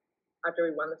 after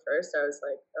we won the first, I was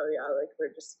oh yeah,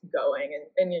 we're just going.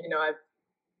 And I've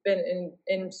been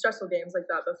in stressful games like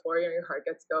that before. Your heart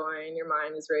gets going, your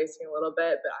mind is racing a little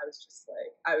bit, but I was just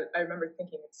I remember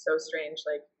thinking it's so strange.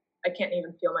 I can't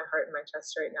even feel my heart in my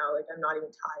chest right now. I'm not even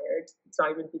tired. It's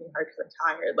not even beating hard because I'm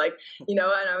tired. And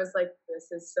I was this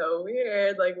is so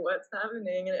weird. What's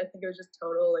happening? And I think it was just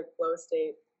total flow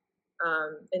state.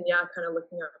 Kind of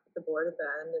looking up at the board at the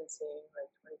end and seeing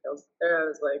 20 kills there, I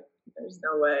was there's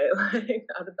no way.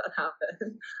 How did that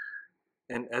happen?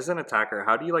 And as an attacker,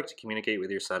 how do you like to communicate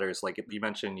with your setters? Like you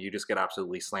mentioned, you just get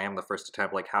absolutely slammed the first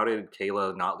attempt. How did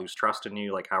Kayla not lose trust in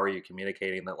you? How are you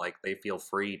communicating that they feel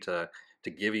free to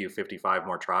give you 55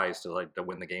 more tries to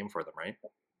win the game for them, right?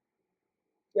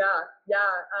 Yeah.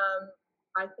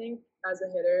 I think as a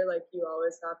hitter, you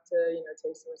always have to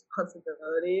take some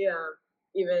responsibility.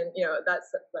 Even that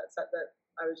set that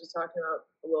I was just talking about,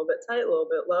 a little bit tight, a little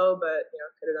bit low, but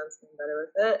could have done something better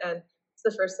with it. And it's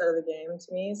the first set of the game to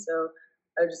me, so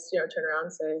I just turn around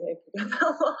and say, hey, can you get that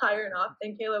a little higher enough?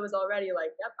 And Kayla was already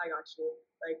yep, I got you.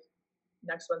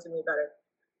 Next one's gonna be better.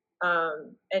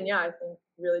 I think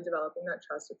really developing that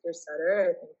trust with your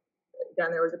setter. I think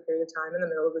again there was a period of time in the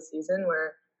middle of the season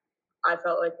where I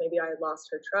felt like maybe I had lost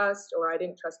her trust, or I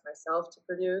didn't trust myself to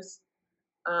produce.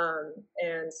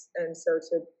 And so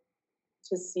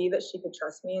to see that she could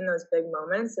trust me in those big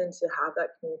moments, and to have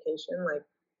that communication,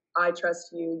 I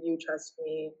trust you, you trust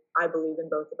me, I believe in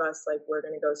both of us, we're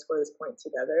gonna go score this point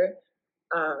together.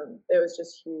 It was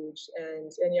just huge.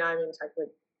 And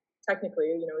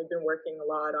technically, we've been working a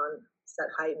lot on set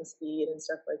height and speed and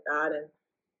stuff like that,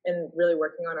 and really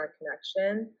working on our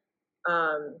connection.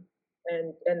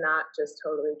 And that just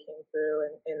totally came through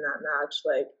in that match.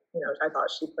 I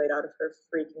thought she played out of her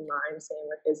freaking mind. Same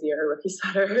with Izzy, our rookie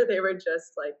setter. They were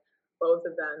just both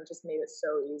of them just made it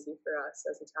so easy for us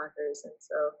as attackers. And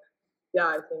so,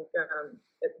 I think that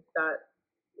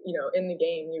in the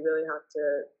game you really have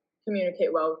to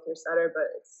communicate well with your setter, but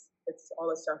it's all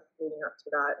the stuff leading up to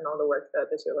that and all the work that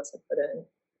the two of us have put in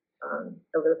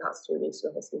over the past 2 weeks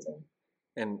of the season.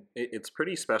 And it's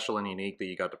pretty special and unique that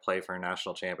you got to play for a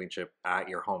national championship at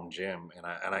your home gym. And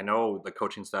I know the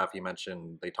coaching staff you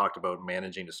mentioned, they talked about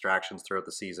managing distractions throughout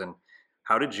the season.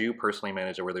 How did you personally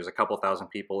manage it where there's a couple thousand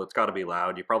people? It's got to be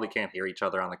loud. You probably can't hear each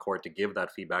other on the court to give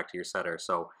that feedback to your setter.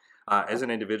 So as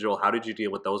an individual, how did you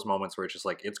deal with those moments where it's just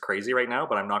it's crazy right now,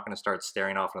 but I'm not going to start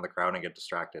staring off into the crowd and get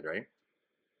distracted, right?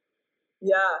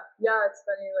 Yeah, it's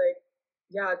funny.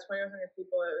 2,100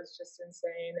 people, it was just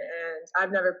insane. And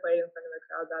I've never played in front of a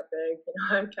crowd that big.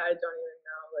 I don't even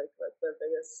know what the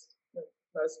biggest,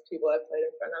 most people I've played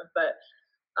in front of. But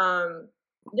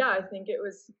I think it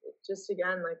was just,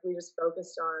 again, we just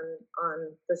focused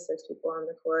on the 6 people on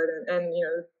the court, and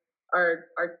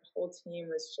our whole team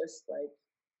was just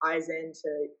eyes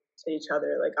into each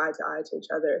other, eye to eye to each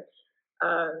other.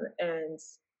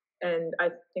 And I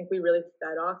think we really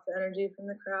fed off the energy from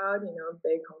the crowd,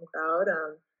 big home crowd,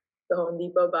 the Home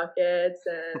Depot buckets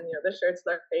and, the shirts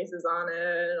with our faces on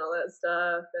it and all that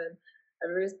stuff.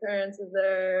 everybody's parents is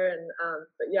there, and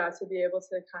but yeah, to be able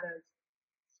to kind of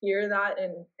hear that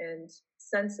and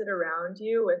sense it around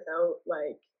you without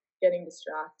like getting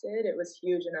distracted, it was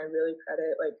huge, and I really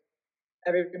credit like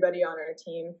everybody on our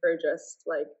team for just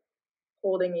like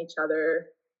holding each other,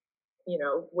 you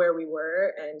know, where we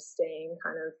were and staying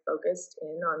kind of focused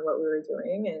in on what we were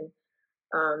doing.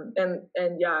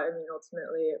 And yeah, I mean,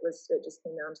 ultimately it just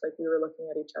came down to like we were looking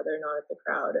at each other, not at the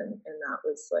crowd, and that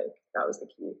was the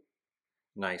key.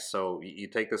 Nice. So you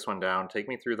take this one down. Take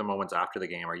me through the moments after the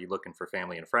game. Are you looking for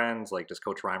family and friends? Like, does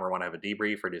Coach Reimer want to have a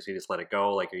debrief, or does he just let it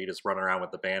go? Like, are you just running around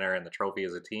with the banner and the trophy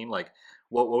as a team? Like,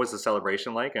 what was the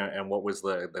celebration like, and what was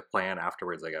the plan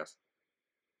afterwards? I guess.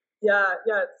 Yeah,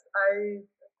 yeah,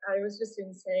 I was just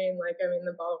insane. Like, I mean,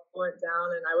 the ball went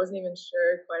down, and I wasn't even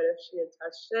sure quite if she had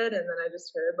touched it, and then I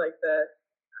just heard like the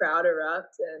crowd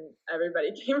erupt, and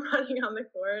everybody came running on the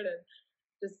court, and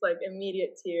just like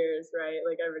immediate tears, right?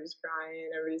 Like everybody's crying,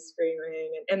 everybody's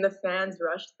screaming, and the fans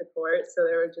rushed the court, so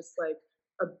there were just like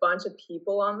a bunch of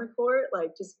people on the court,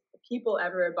 like just people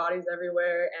everywhere, bodies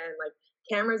everywhere, and like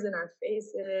cameras in our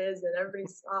faces, and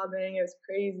everybody's sobbing. It was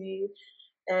crazy,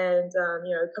 and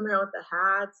you know, coming out with the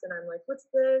hats, and I'm like, what's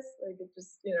this? Like it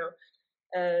just, you know,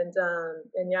 and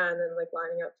yeah, and then like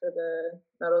lining up for the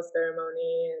medal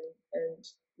ceremony, and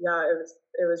yeah,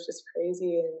 it was just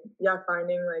crazy, and yeah,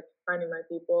 finding my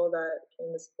people that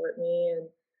came to support me,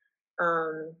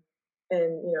 um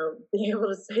and you know, being able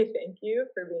to say thank you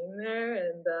for being there,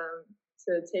 and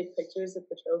to take pictures of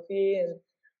the trophy and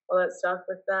all that stuff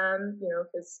with them, you know,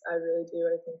 because I really do.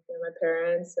 I think, you know, my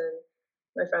parents and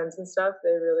my friends and stuff,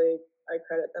 they really, I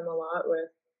credit them a lot with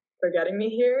for getting me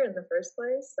here in the first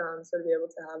place. So to be able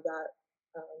to have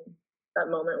that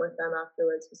moment with them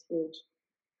afterwards was huge.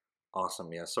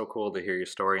 Awesome. Yeah, so cool to hear your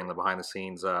story and the behind the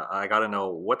scenes. I got to know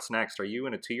what's next. Are you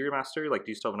in a 2 year master? Like,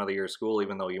 do you still have another year of school,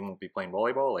 even though you won't be playing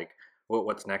volleyball? Like,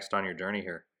 what's next on your journey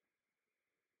here?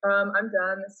 I'm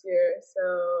done this year, so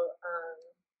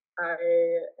I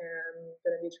am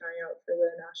going to be trying out for the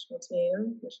national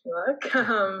team. Wish me luck.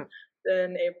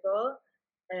 In April,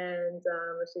 and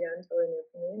which again totally new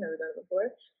for me, never done it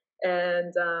before.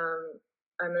 And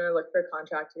I'm going to look for a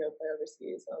contract to go play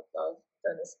overseas. I'll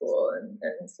done the school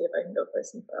and see if I can go play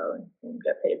some pro and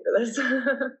get paid for this.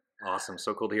 Awesome.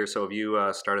 So cool to hear. So have you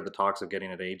started the talks of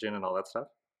getting an agent and all that stuff?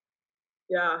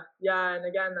 Yeah, yeah, and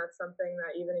again, that's something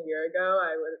that even a year ago,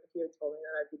 I would, if you had told me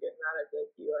that I'd be getting that, I'd be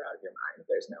like, you are out of your mind.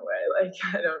 There's no way. Like,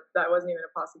 I don't. That wasn't even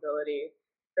a possibility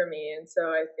for me. And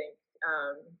so I think,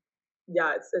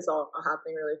 yeah, it's all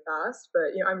happening really fast.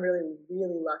 But you know, I'm really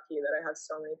really lucky that I have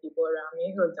so many people around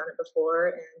me who have done it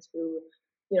before and who,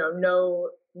 you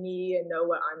know me and know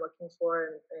what I'm looking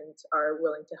for, and are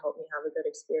willing to help me have a good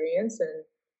experience and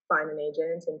find an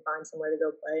agent and find somewhere to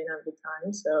go play and have a good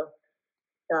time. So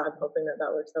yeah, I'm hoping that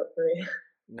that works out for me.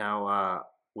 Now,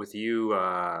 with you,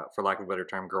 for lack of a better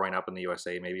term, growing up in the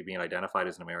USA, maybe being identified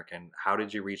as an American, how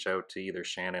did you reach out to either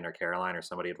Shannon or Caroline or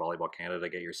somebody at Volleyball Canada to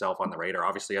get yourself on the radar?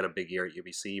 Obviously, you had a big year at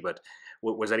UBC, but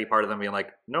was any part of them being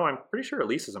like, no, I'm pretty sure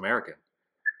Elise is American?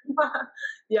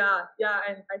 Yeah, yeah,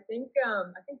 and I think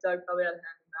Doug probably had a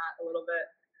hand in that a little bit.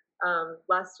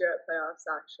 Last year at playoffs,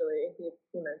 actually,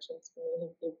 he mentioned to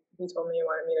me, he told me he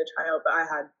wanted me to try out, but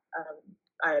um,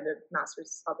 I had a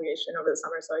master's obligation over the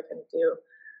summer, so I couldn't do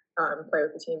play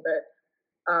with the team. But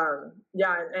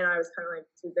yeah, and I was kind of like,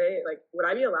 did they like, would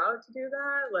I be allowed to do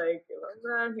that? Like,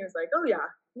 and he was like, oh yeah,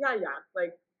 yeah, yeah.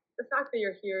 Like the fact that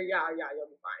you're here, yeah, yeah,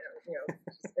 you'll be fine. Or, you know,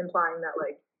 just implying that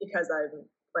like because I'm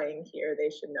playing here,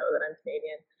 they should know that I'm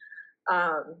Canadian.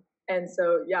 And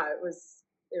so yeah, it was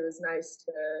nice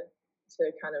to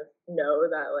kind of know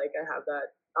that like I have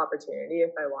that opportunity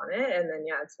if I want it, and then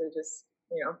yeah, to just,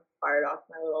 you know, fired off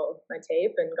my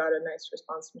tape and got a nice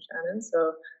response from Shannon.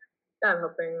 So yeah, I'm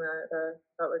hoping that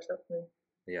that works out for me.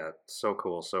 Yeah, so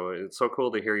cool. So it's so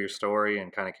cool to hear your story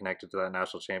and kind of connected to that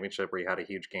national championship where you had a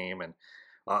huge game. And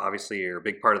obviously, you're a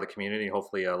big part of the community.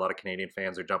 Hopefully, a lot of Canadian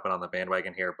fans are jumping on the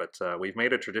bandwagon here. But we've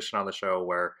made a tradition on the show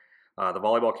where the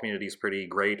volleyball community is pretty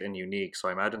great and unique. So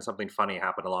I imagine something funny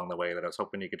happened along the way that I was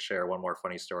hoping you could share one more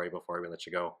funny story before we let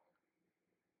you go.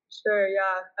 Sure,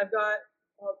 yeah,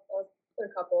 I'll put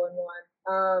a couple in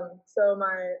one. So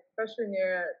my freshman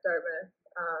year at Dartmouth,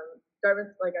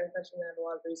 Dartmouth, like I mentioned, they have a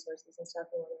lot of resources and stuff,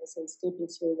 and one of this is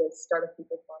DP2, that's Dartmouth Peak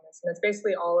Performance, and it's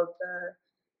basically all of the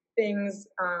things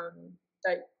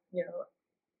that you know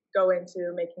go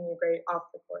into making you great off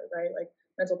the court, right? Like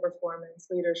mental performance,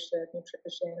 leadership,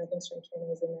 nutrition. I think strength training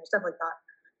is in there, stuff like that.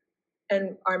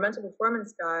 And our mental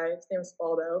performance guy, his name was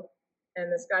Spaldo,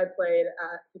 and this guy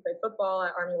he played football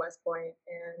at Army West Point,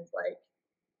 and like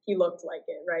he looked like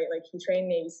it, right? Like he trained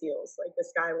Navy SEALs. Like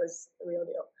this guy was the real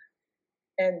deal.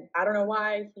 And I don't know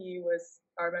why he was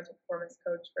our mental performance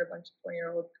coach for a bunch of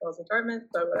 20-year-old girls at Dartmouth,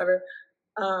 but whatever.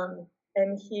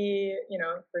 And he, he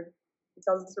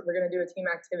tells us we're going to do a team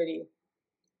activity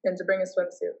and to bring a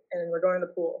swimsuit, and we're going to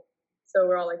the pool. So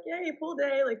we're all like, yay, pool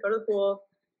day, like go to the pool,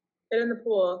 get in the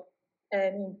pool.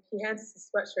 And he hands us a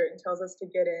sweatshirt and tells us to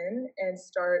get in and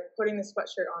start putting the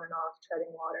sweatshirt on and off,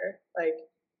 treading water.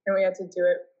 And we had to do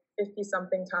it 50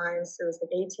 something times. So it was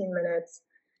like 18 minutes.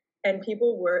 And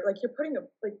people were like, you're putting the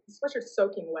sweatshirt's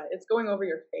soaking wet. It's going over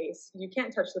your face. You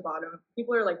can't touch the bottom.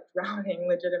 People are like drowning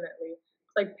legitimately,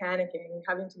 like panicking,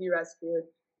 having to be rescued.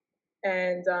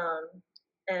 And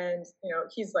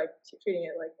he's like treating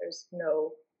it like there's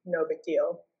no big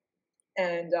deal.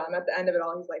 And at the end of it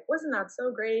all, he's like, wasn't that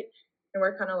so great? And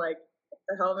we're kind of like, what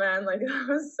the hell, man? Like, that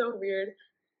was so weird.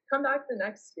 Come back the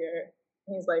next year.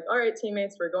 And he's like, all right,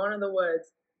 teammates, we're going to the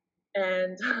woods.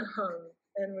 And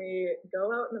we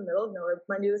go out in the middle of nowhere.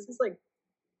 Mind you, this is like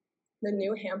the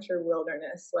New Hampshire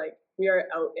wilderness. Like, we are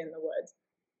out in the woods.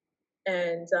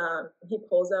 And he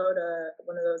pulls out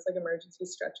one of those like emergency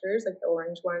stretchers, like the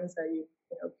orange ones that you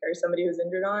carry somebody who's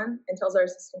injured on, and tells our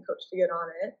assistant coach to get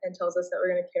on it, and tells us that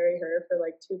we're going to carry her for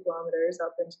like 2 kilometers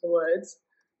up into the woods.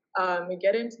 We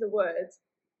get into the woods,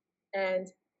 and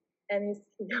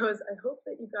he goes, I hope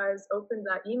that you guys opened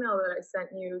that email that I sent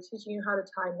you teaching you how to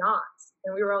tie knots.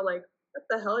 And we were all like, what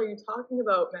the hell are you talking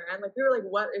about, man? Like, we were like,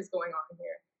 what is going on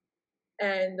here?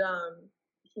 And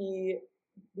we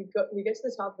get to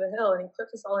the top of the hill, and he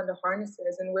clips us all into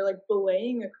harnesses, and we're like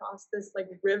belaying across this like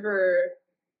river.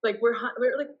 Like we're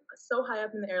like so high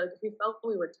up in the air, like if we felt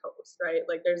we were toast, right?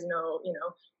 Like there's no,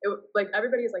 like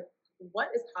everybody's like, what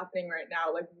is happening right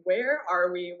now? Like, where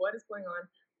are we? What is going on?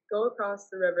 Go across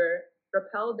the river,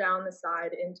 rappel down the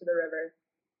side into the river,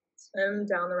 swim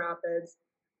down the rapids,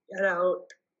 get out.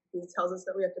 He tells us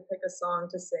that we have to pick a song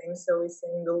to sing, so we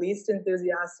sing the least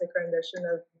enthusiastic rendition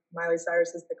of Miley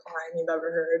Cyrus's "The Climb" you've ever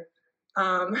heard.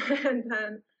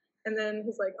 And then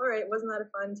he's like, all right, wasn't that a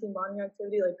fun team bonding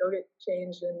activity? Like, go get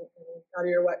changed and out of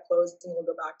your wet clothes, and we'll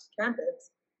go back to campus.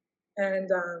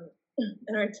 And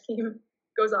our team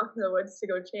goes off in the woods to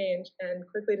go change, and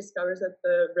quickly discovers that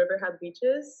the river had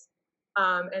leeches,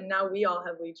 and now we all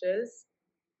have leeches.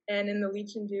 And in the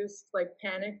leech-induced like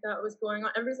panic that was going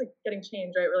on, everybody's like getting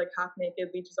changed, right? We're like half naked,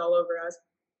 leeches all over us,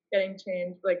 getting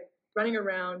changed, like running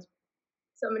around.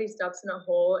 Somebody steps in a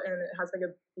hole and it has like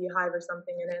a beehive or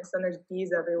something in it, so then there's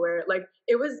bees everywhere. Like,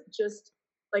 it was just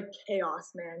like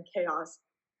chaos, man, chaos.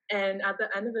 And at the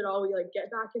end of it all, we like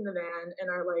get back in the van and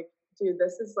are like, dude,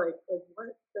 this is like what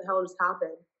the hell just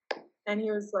happened? And he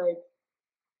was like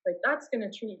that's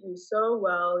gonna treat you so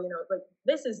well, like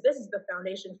this is the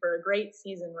foundation for a great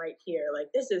season right here.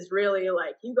 Like, this is really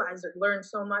like, you guys learned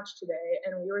so much today.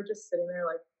 And we were just sitting there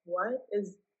like, what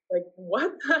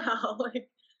the hell? Like,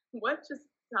 what just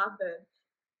happened?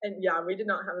 And yeah, we did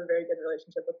not have a very good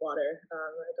relationship with water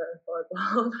at Dartmouth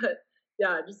volleyball. But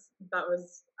yeah,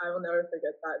 I will never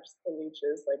forget that. Just the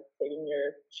leeches, like taking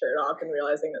your shirt off and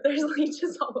realizing that there's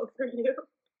leeches all over you.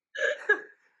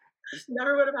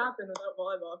 Never would have happened without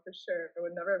volleyball, for sure. I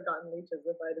would never have gotten leeches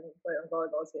if I didn't play on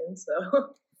volleyball team.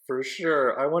 So For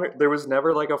sure. I wonder, there was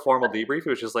never like a formal debrief. It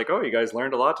was just like, oh, you guys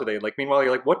learned a lot today. Like, meanwhile,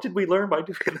 you're like, what did we learn by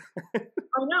doing that?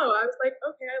 I know. I was like,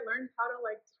 okay, I learned how to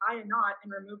like tie a knot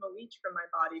and remove a leech from my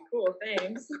body. Cool,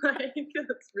 thanks. Like,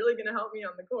 it's really gonna help me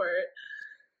on the court.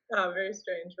 Very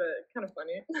strange, but kind of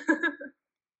funny.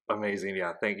 Amazing.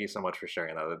 Yeah. Thank you so much for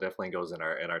sharing that. That definitely goes in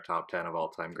our top 10 of all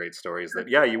time great stories that,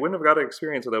 yeah, you wouldn't have got to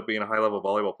experience without being a high level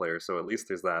volleyball player. So at least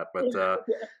there's that. But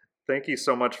thank you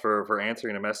so much for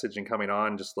answering a message and coming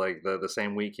on just like the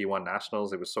same week you won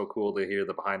nationals. It was so cool to hear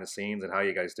the behind the scenes and how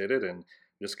you guys did it. And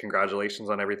just congratulations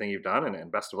on everything you've done,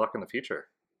 and best of luck in the future.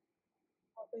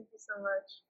 Well, thank you so much.